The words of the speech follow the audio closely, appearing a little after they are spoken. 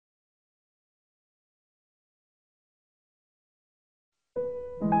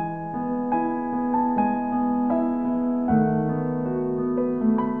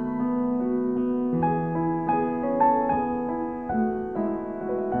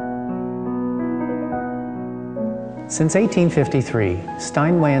Since 1853,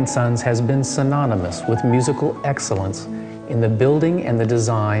 Steinway & Sons has been synonymous with musical excellence in the building and the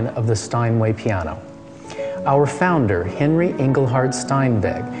design of the Steinway piano. Our founder, Henry Engelhard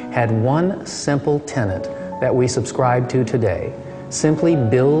Steinweg, had one simple tenet that we subscribe to today: simply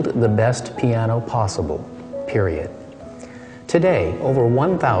build the best piano possible, period. Today, over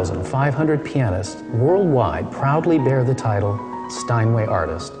 1,500 pianists worldwide proudly bear the title Steinway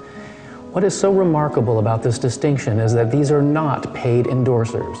Artist. What is so remarkable about this distinction is that these are not paid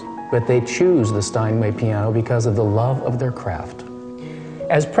endorsers, but they choose the Steinway piano because of the love of their craft.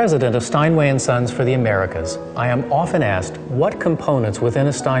 As president of Steinway & Sons for the Americas, I am often asked what components within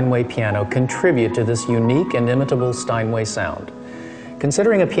a Steinway piano contribute to this unique and imitable Steinway sound.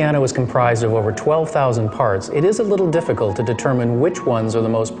 Considering a piano is comprised of over 12,000 parts, it is a little difficult to determine which ones are the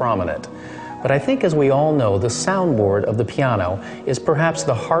most prominent. But I think, as we all know, the soundboard of the piano is perhaps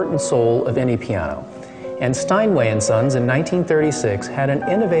the heart and soul of any piano. And Steinway & Sons in 1936 had an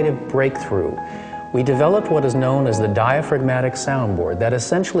innovative breakthrough. We developed what is known as the diaphragmatic soundboard that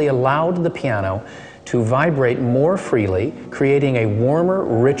essentially allowed the piano to vibrate more freely, creating a warmer,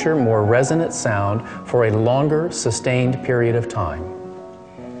 richer, more resonant sound for a longer, sustained period of time.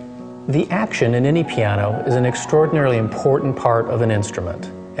 The action in any piano is an extraordinarily important part of an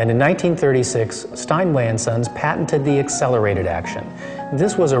instrument. And in 1936, Steinway & Sons patented the accelerated action.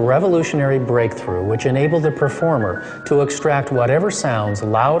 This was a revolutionary breakthrough which enabled the performer to extract whatever sounds,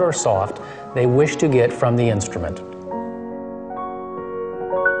 loud or soft, they wish to get from the instrument.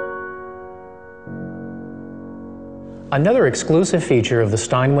 Another exclusive feature of the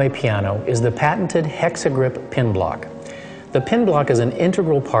Steinway piano is the patented hexagrip pin block. The pin block is an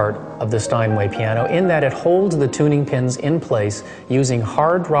integral part of the Steinway piano in that it holds the tuning pins in place using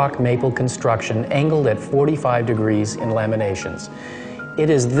hard rock maple construction angled at 45 degrees in laminations. It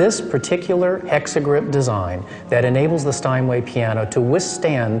is this particular hexagrip design that enables the Steinway piano to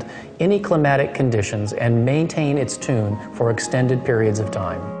withstand any climatic conditions and maintain its tune for extended periods of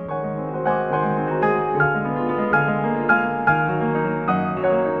time.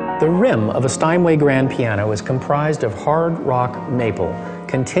 The rim of a Steinway grand piano is comprised of hard rock maple,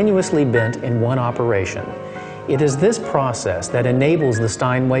 continuously bent in one operation. It is this process that enables the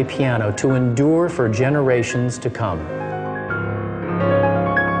Steinway piano to endure for generations to come.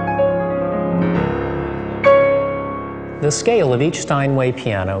 The scale of each Steinway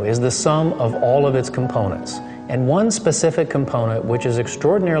piano is the sum of all of its components, and one specific component which is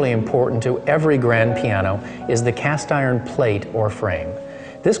extraordinarily important to every grand piano is the cast iron plate or frame.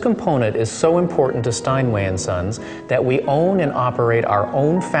 This component is so important to Steinway & Sons that we own and operate our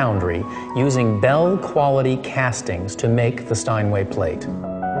own foundry using Bell quality castings to make the Steinway plate.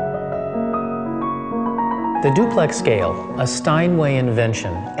 The duplex scale, a Steinway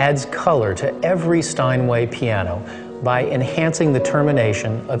invention, adds color to every Steinway piano by enhancing the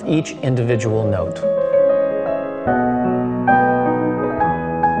termination of each individual note.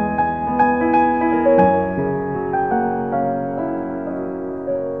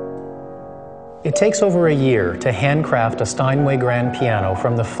 It takes over a year to handcraft a Steinway grand piano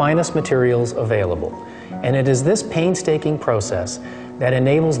from the finest materials available, and it is this painstaking process that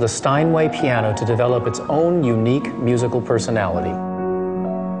enables the Steinway piano to develop its own unique musical personality.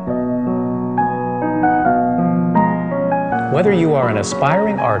 Whether you are an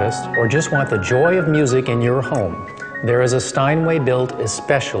aspiring artist or just want the joy of music in your home, there is a Steinway built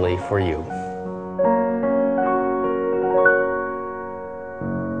especially for you.